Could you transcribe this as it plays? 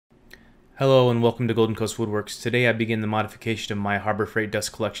Hello and welcome to Golden Coast Woodworks. Today I begin the modification of my Harbor Freight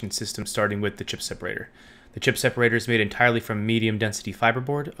dust collection system starting with the chip separator. The chip separator is made entirely from medium density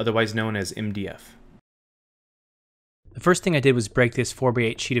fiberboard, otherwise known as MDF. The first thing I did was break this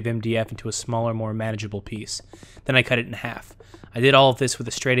 4x8 sheet of MDF into a smaller, more manageable piece. Then I cut it in half. I did all of this with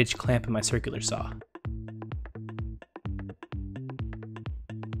a straight edge clamp and my circular saw.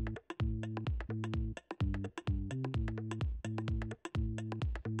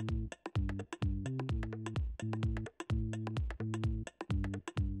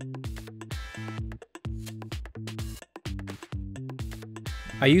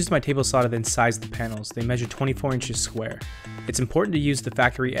 I used my table saw to then size the panels. They measure 24 inches square. It's important to use the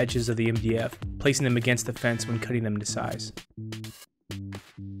factory edges of the MDF, placing them against the fence when cutting them to size.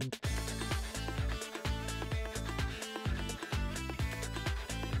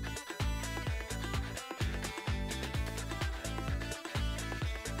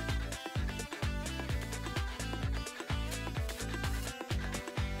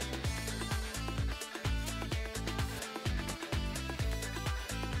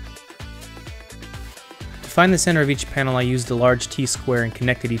 To find the center of each panel, I used a large T-square and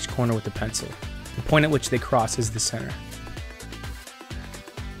connected each corner with a pencil. The point at which they cross is the center.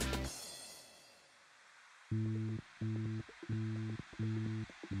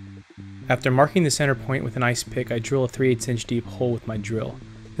 After marking the center point with an ice pick, I drill a 3/8 inch deep hole with my drill.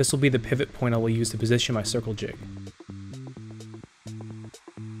 This will be the pivot point I will use to position my circle jig.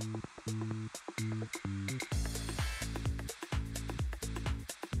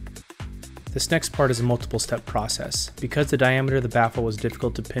 This next part is a multiple step process. Because the diameter of the baffle was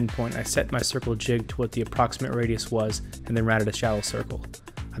difficult to pinpoint, I set my circle jig to what the approximate radius was and then routed a shallow circle.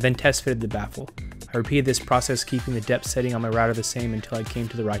 I then test fitted the baffle. I repeated this process, keeping the depth setting on my router the same until I came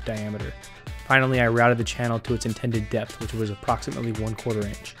to the right diameter. Finally, I routed the channel to its intended depth, which was approximately 1/4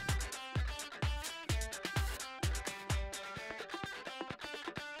 inch.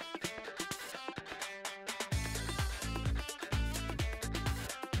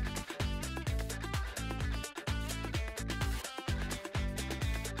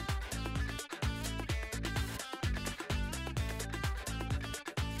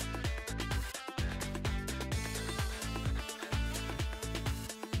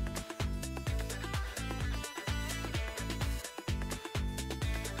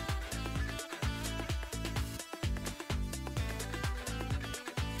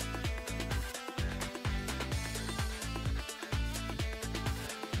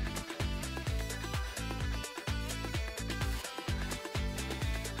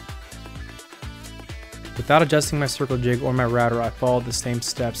 Without adjusting my circle jig or my router, I followed the same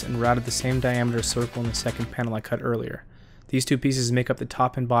steps and routed the same diameter circle in the second panel I cut earlier. These two pieces make up the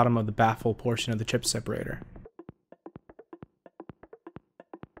top and bottom of the baffle portion of the chip separator.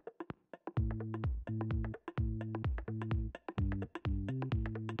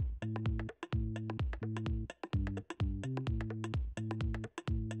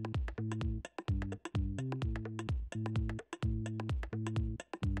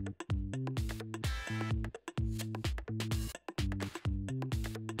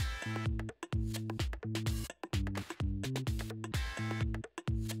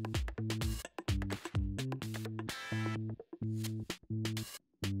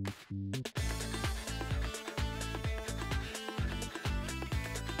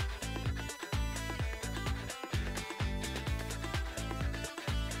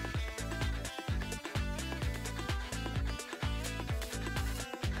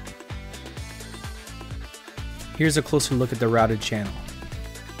 Here's a closer look at the routed channel.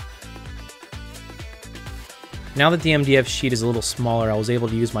 Now that the MDF sheet is a little smaller, I was able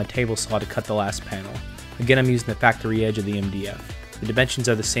to use my table saw to cut the last panel. Again, I'm using the factory edge of the MDF. The dimensions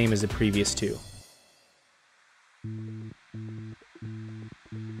are the same as the previous two.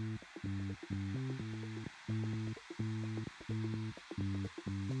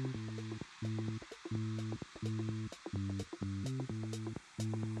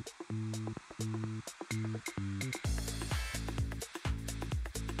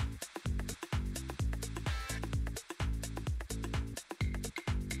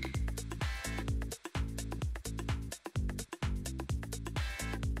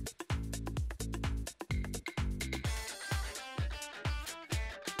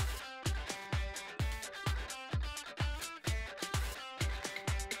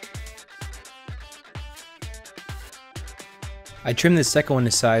 I trimmed this second one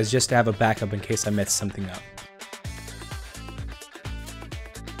to size just to have a backup in case I messed something up.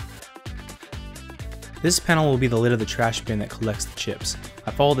 This panel will be the lid of the trash bin that collects the chips.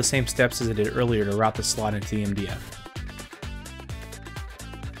 I followed the same steps as I did earlier to route the slot into the MDF.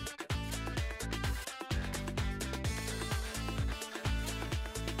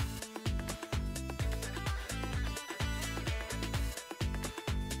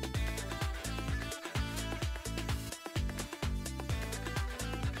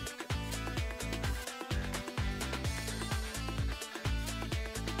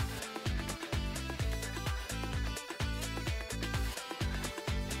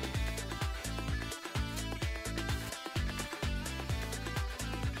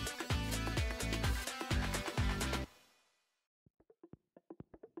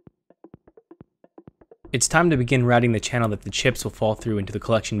 It's time to begin routing the channel that the chips will fall through into the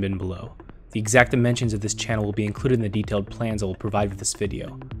collection bin below. The exact dimensions of this channel will be included in the detailed plans I will provide with this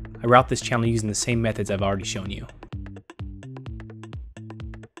video. I route this channel using the same methods I've already shown you.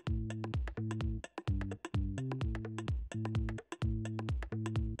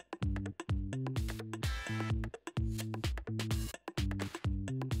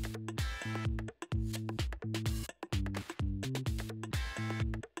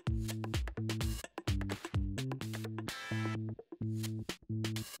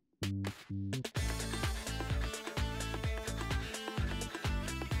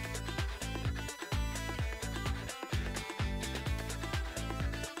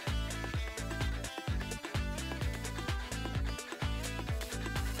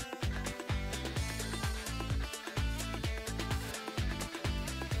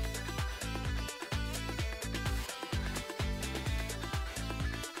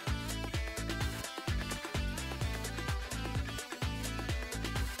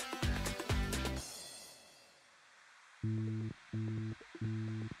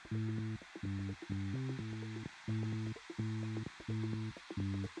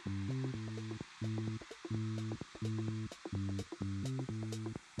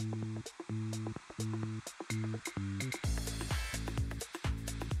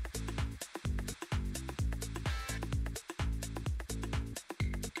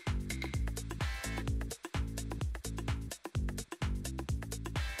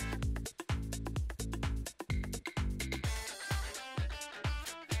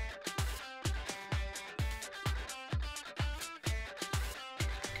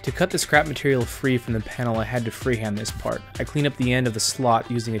 To cut the scrap material free from the panel, I had to freehand this part. I cleaned up the end of the slot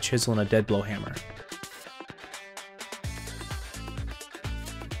using a chisel and a dead blow hammer.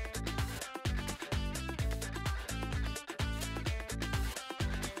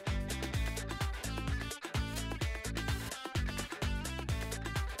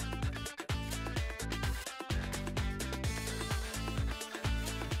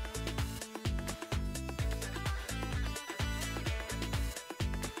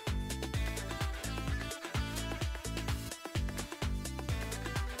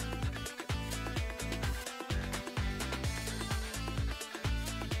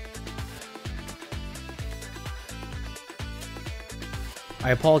 I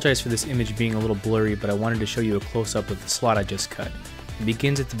apologize for this image being a little blurry, but I wanted to show you a close-up of the slot I just cut. It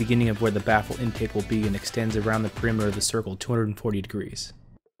begins at the beginning of where the baffle intake will be and extends around the perimeter of the circle 240 degrees.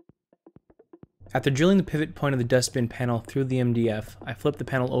 After drilling the pivot point of the dustbin panel through the MDF, I flip the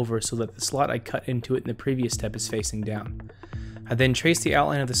panel over so that the slot I cut into it in the previous step is facing down. I then trace the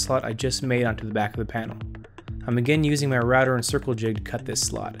outline of the slot I just made onto the back of the panel. I'm again using my router and circle jig to cut this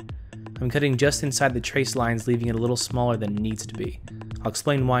slot. I'm cutting just inside the trace lines, leaving it a little smaller than it needs to be. I'll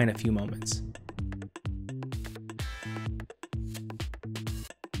explain why in a few moments.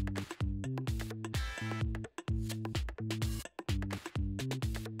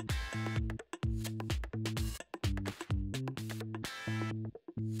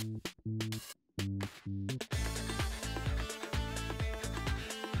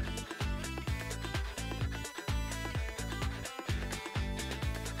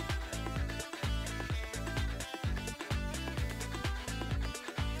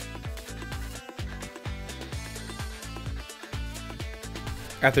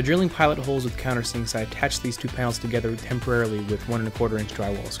 After drilling pilot holes with countersinks, I attached these two panels together temporarily with 1 1/4 inch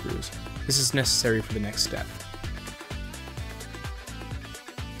drywall screws. This is necessary for the next step.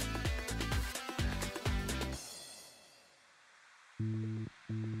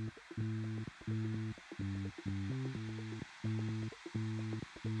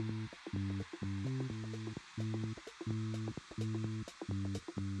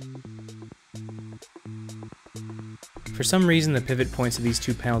 For some reason, the pivot points of these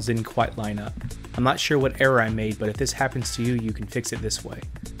two panels didn't quite line up. I'm not sure what error I made, but if this happens to you, you can fix it this way.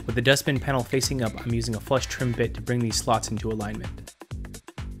 With the dustbin panel facing up, I'm using a flush trim bit to bring these slots into alignment.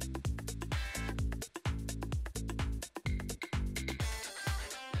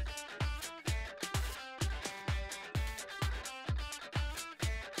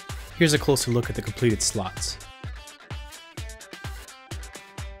 Here's a closer look at the completed slots.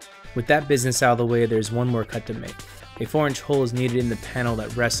 With that business out of the way, there's one more cut to make. A 4-inch hole is needed in the panel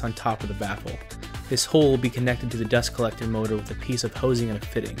that rests on top of the baffle. This hole will be connected to the dust collector motor with a piece of hosing and a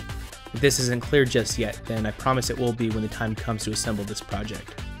fitting. If this isn't clear just yet, then I promise it will be when the time comes to assemble this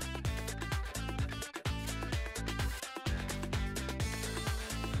project.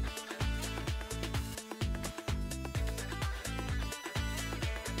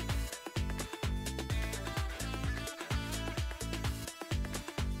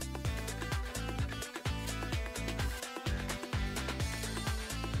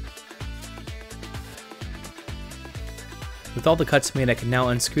 With all the cuts made, I can now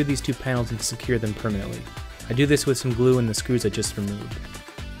unscrew these two panels and secure them permanently. I do this with some glue and the screws I just removed.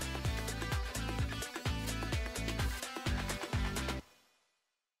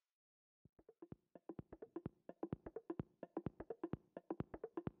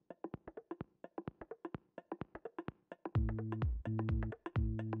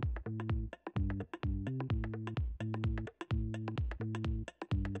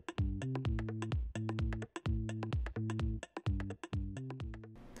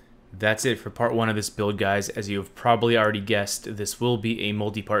 That's it for part 1 of this build, guys. As you have probably already guessed, this will be a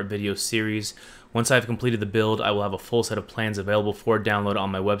multi-part video series. Once I've completed the build, I will have a full set of plans available for download on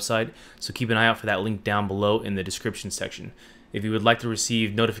my website, so keep an eye out for that link down below in the description section. If you would like to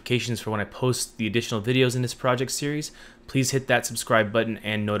receive notifications for when I post the additional videos in this project series, please hit that subscribe button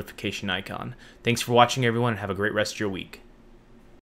and notification icon. Thanks for watching, everyone, and have a great rest of your week.